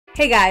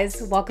Hey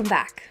guys, welcome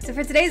back. So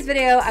for today's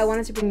video, I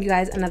wanted to bring you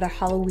guys another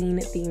Halloween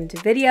themed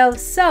video.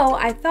 So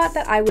I thought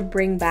that I would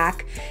bring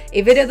back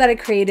a video that I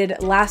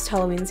created last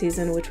Halloween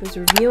season, which was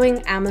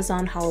reviewing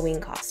Amazon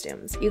Halloween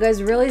costumes. You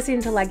guys really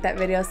seemed to like that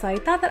video, so I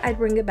thought that I'd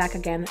bring it back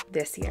again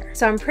this year.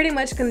 So I'm pretty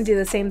much gonna do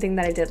the same thing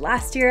that I did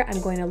last year. I'm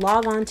going to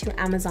log on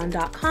to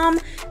Amazon.com,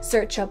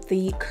 search up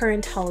the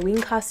current Halloween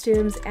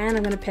costumes, and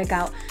I'm gonna pick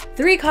out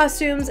 3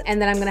 costumes,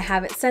 and then I'm gonna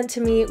have it sent to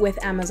me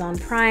with Amazon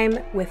Prime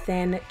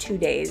within 2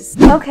 days.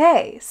 Okay,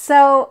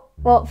 so,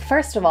 well,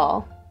 first of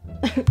all,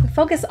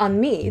 focus on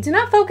me. Do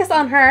not focus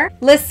on her.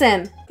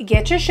 Listen,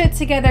 get your shit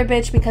together,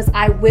 bitch, because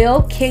I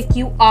will kick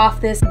you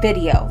off this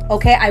video,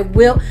 okay? I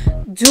will.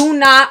 Do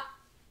not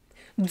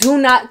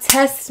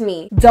test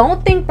me.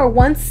 Don't think for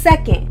 1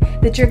 second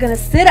that you're gonna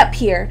sit up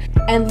here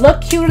and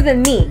look cuter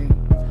than me,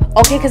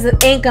 okay? Because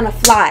it ain't gonna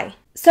fly.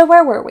 So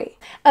where were we?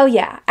 Oh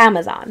yeah,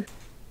 Amazon.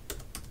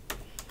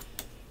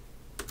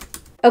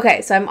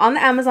 Okay, so I'm on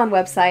the Amazon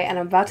website and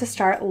I'm about to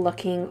start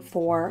looking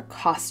for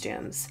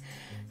costumes.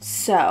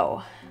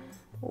 So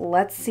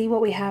let's see what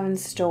we have in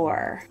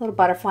store. Little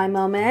butterfly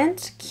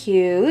moment,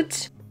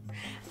 cute.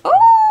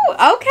 Oh,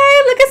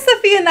 okay, look at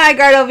Sophia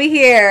Nygaard over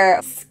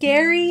here.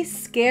 Scary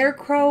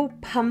scarecrow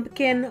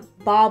pumpkin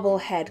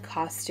bobblehead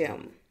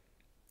costume.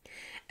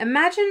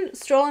 Imagine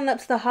strolling up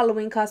to the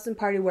Halloween costume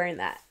party wearing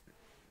that.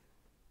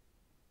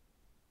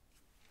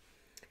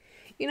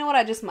 You know what,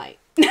 I just might.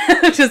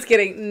 Just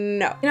kidding,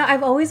 no. You know,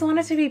 I've always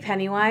wanted to be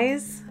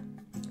Pennywise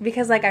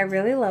because like I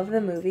really love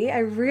the movie. I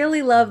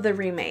really love the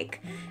remake,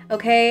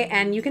 okay?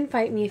 And you can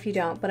fight me if you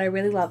don't, but I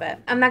really love it.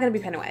 I'm not gonna be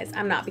Pennywise,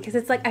 I'm not, because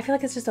it's like, I feel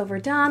like it's just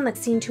overdone, like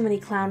seen too many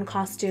clown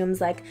costumes,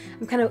 like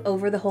I'm kind of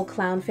over the whole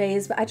clown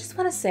phase, but I just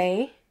wanna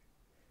say,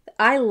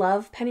 I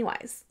love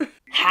Pennywise.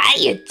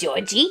 Hiya,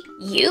 Georgie.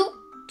 You,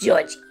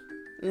 Georgie.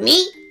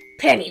 Me,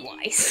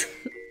 Pennywise.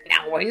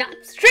 Now we're not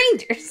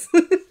strangers.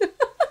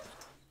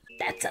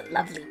 That's a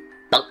lovely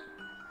boat,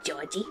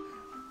 Georgie.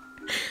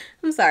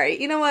 I'm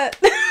sorry. You know what?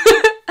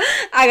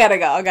 I gotta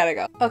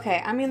go.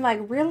 Okay, I mean,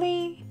 like,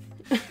 really?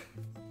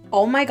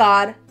 Oh my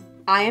god.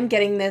 I am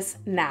getting this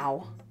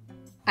now.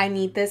 I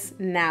need this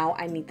now.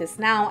 I need this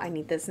now. I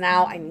need this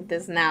now. I need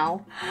this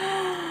now.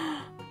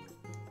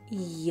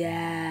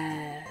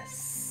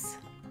 Yes.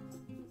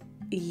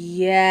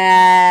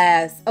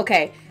 Yes.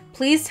 Okay,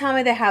 please tell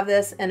me they have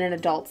this in an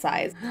adult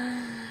size.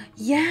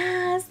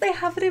 Yes, they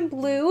have it in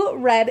blue,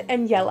 red,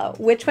 and yellow.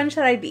 Which one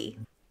should I be?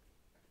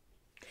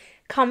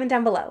 Comment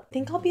down below. I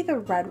think I'll be the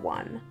red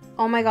one.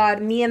 Oh my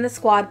god, me and the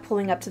squad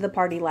pulling up to the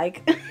party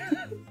like.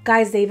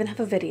 Guys, they even have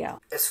a video.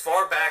 As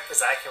far back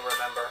as I can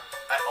remember,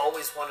 I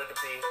always wanted to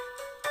be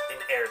an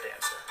air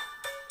dancer.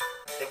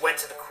 They went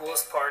to the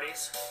coolest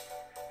parties,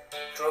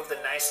 drove the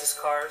nicest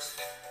cars,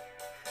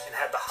 and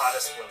had the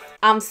hottest women.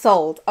 I'm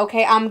sold.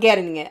 Okay, I'm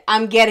getting it.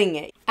 I'm getting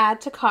it.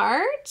 Add to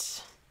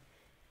cart?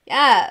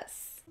 Yes.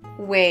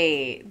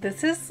 Wait,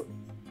 this is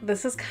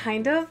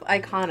kind of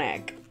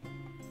iconic.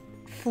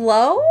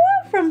 Flo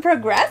from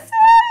Progressive?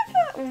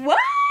 What?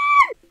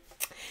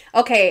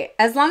 Okay,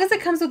 as long as it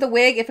comes with a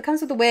wig, if it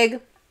comes with a wig,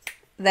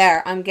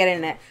 there, I'm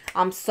getting it.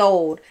 I'm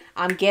sold.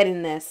 I'm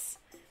getting this.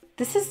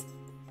 This is,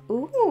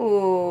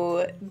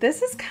 ooh,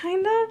 this is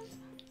kind of,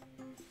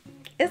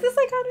 is this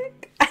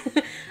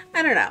iconic?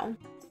 I don't know.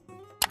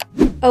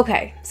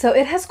 Okay, so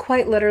it has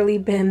quite literally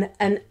been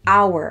an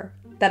hour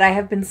that I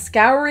have been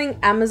scouring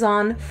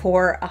Amazon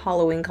for a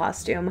Halloween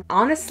costume.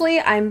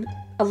 Honestly, I'm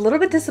a little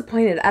bit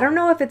disappointed. I don't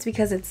know if it's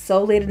because it's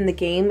so late in the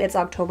game, it's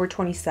October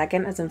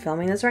 22nd as I'm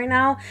filming this right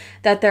now,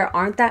 that there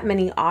aren't that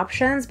many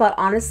options, but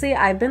honestly,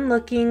 I've been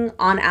looking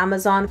on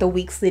Amazon the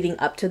weeks leading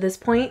up to this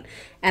point,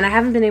 and I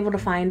haven't been able to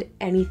find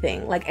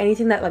anything, like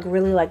anything that like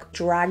really like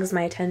drags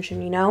my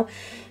attention, you know?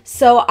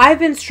 So I've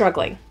been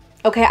struggling.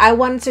 Okay, I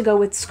wanted to go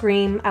with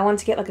Scream. I wanted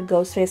to get like a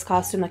Ghostface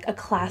costume, like a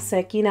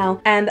classic, you know?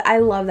 And I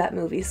love that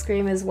movie.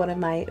 Scream is one of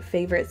my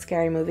favorite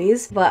scary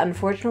movies. But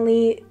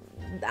unfortunately,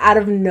 out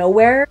of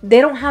nowhere,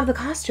 they don't have the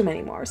costume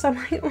anymore. So I'm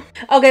like,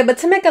 okay, but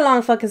to make a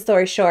long fucking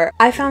story short,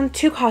 I found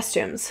 2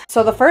 costumes.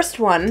 So the first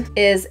one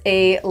is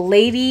a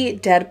Lady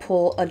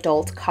Deadpool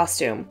adult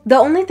costume. The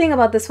only thing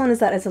about this one is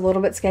that it's a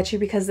little bit sketchy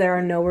because there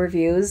are no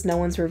reviews. No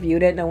one's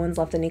reviewed it. No one's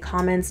left any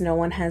comments. No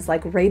one has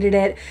like rated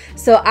it.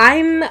 So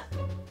I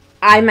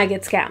might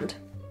get scammed.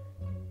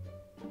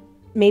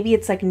 Maybe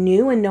it's like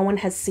new and no one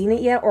has seen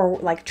it yet or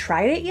like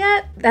tried it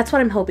yet. That's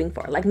what I'm hoping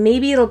for. Like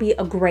maybe it'll be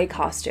a great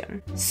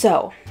costume.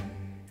 So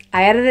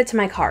I added it to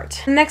my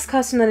cart. The next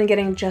costume that I'm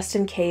getting, just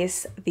in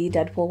case the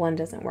Deadpool one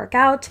doesn't work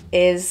out,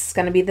 is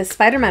gonna be the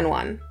Spider-Man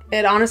one.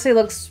 It honestly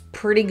looks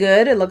pretty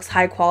good. It looks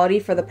high quality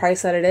for the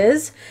price that it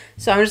is.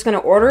 So I'm just gonna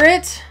order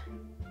it.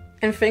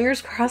 And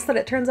fingers crossed that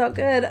it turns out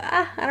good.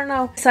 I don't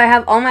know. So I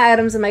have all my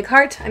items in my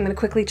cart. I'm gonna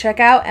quickly check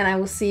out and I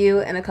will see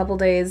you in a couple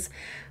days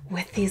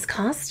with these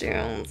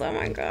costumes. Oh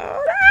my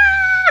god.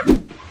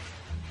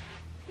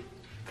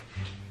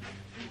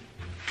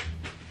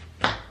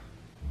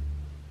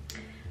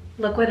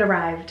 Look what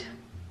arrived.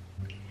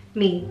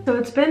 me. So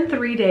it's been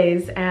 3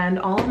 days and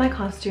all of my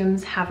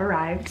costumes have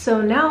arrived.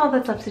 So now all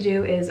that's left to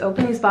do is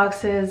open these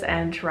boxes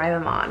and try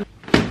them on.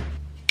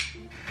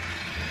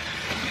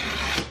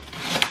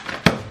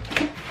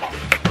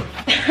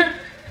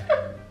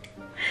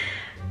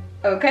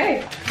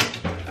 Okay.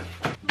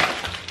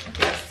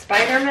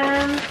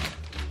 Spider-Man,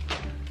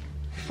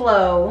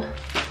 Flo,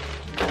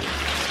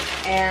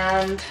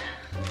 and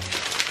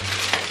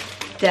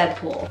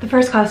Deadpool. The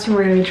first costume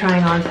we're gonna be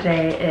trying on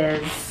today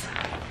is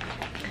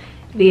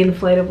the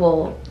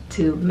inflatable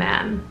tube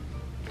man.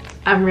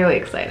 I'm really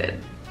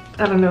excited.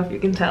 I don't know if you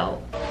can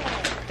tell.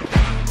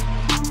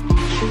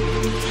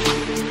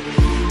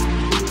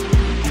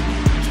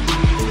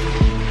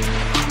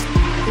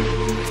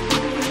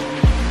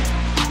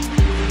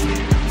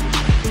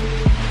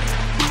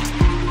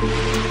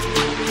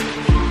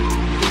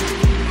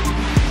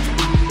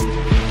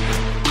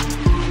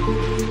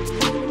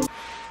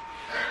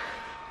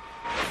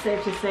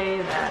 Safe to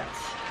say that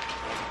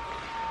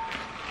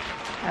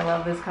I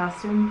love this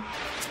costume.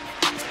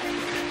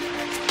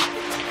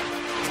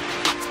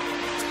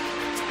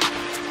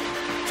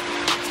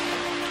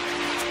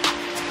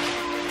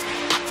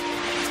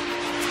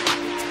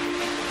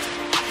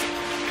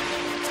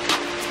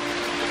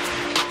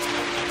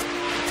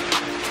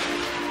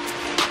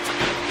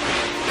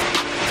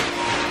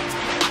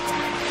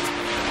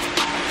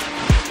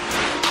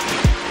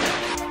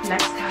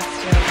 Next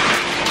costume.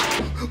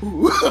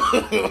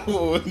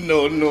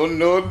 No, no,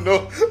 no,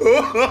 no.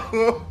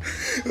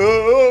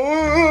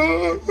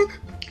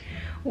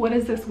 What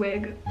is this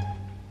wig?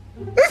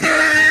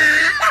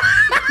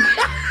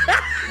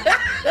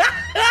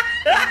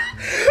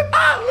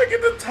 Ah, look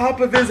at the top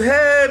of his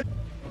head.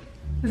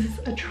 This is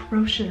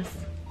atrocious.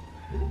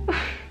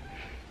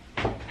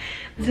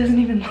 This doesn't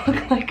even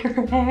look like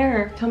her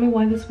hair. Tell me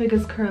why this wig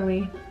is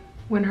curly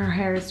when her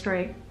hair is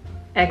straight.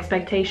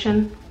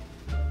 Expectation.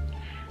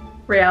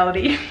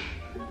 Reality.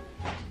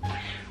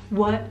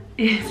 What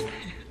is this?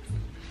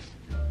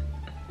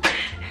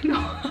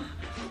 No.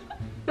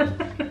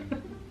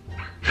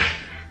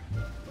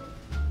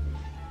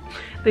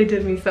 They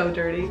did me so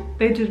dirty.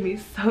 They did me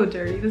so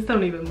dirty. This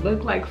don't even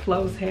look like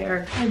Flo's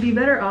hair. I'd be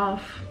better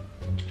off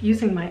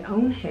using my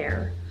own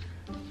hair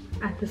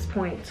at this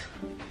point.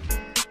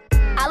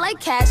 I like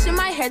cash in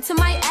my hair to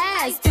my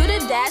ass. Do the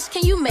dash,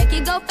 can you make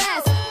it go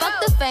fast?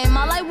 Fuck the fame,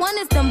 all I want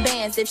is them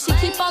bands. If she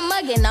keep on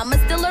mugging, I'ma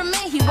still her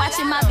man. He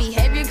watching my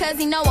behavior cause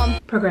he know I'm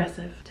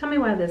progressive. Tell me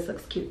why this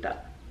looks cute though.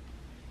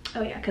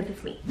 Oh yeah, cause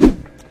it's me.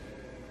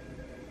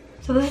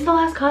 So this is the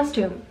last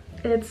costume.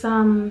 It's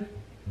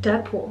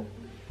Deadpool.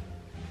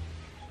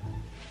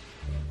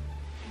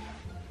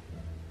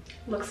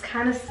 Looks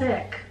kind of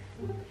sick.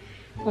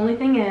 Only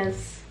thing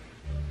is,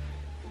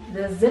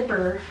 the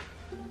zipper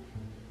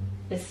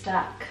is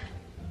stuck.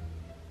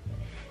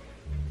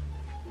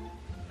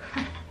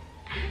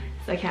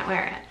 So I can't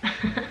wear it.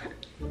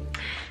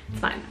 It's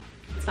fine.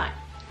 It's fine.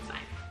 It's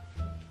fine.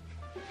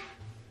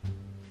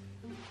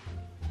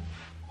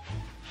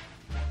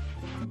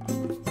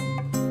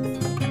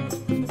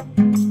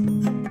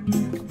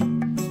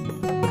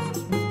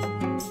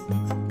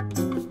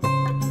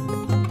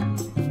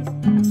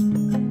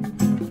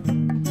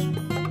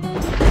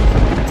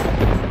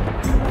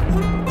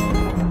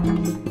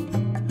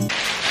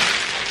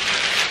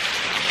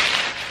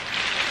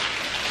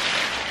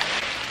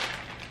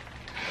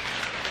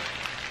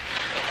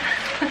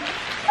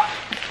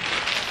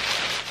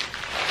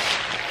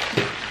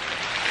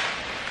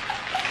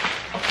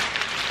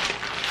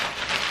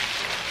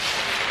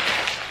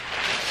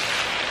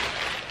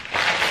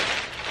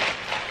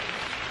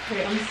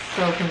 Wait, I'm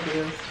so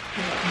confused.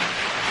 Hold on.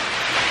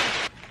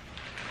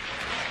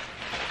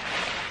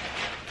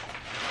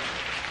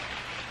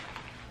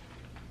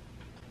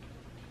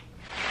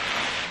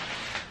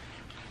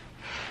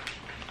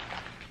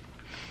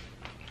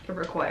 It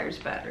requires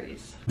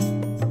batteries.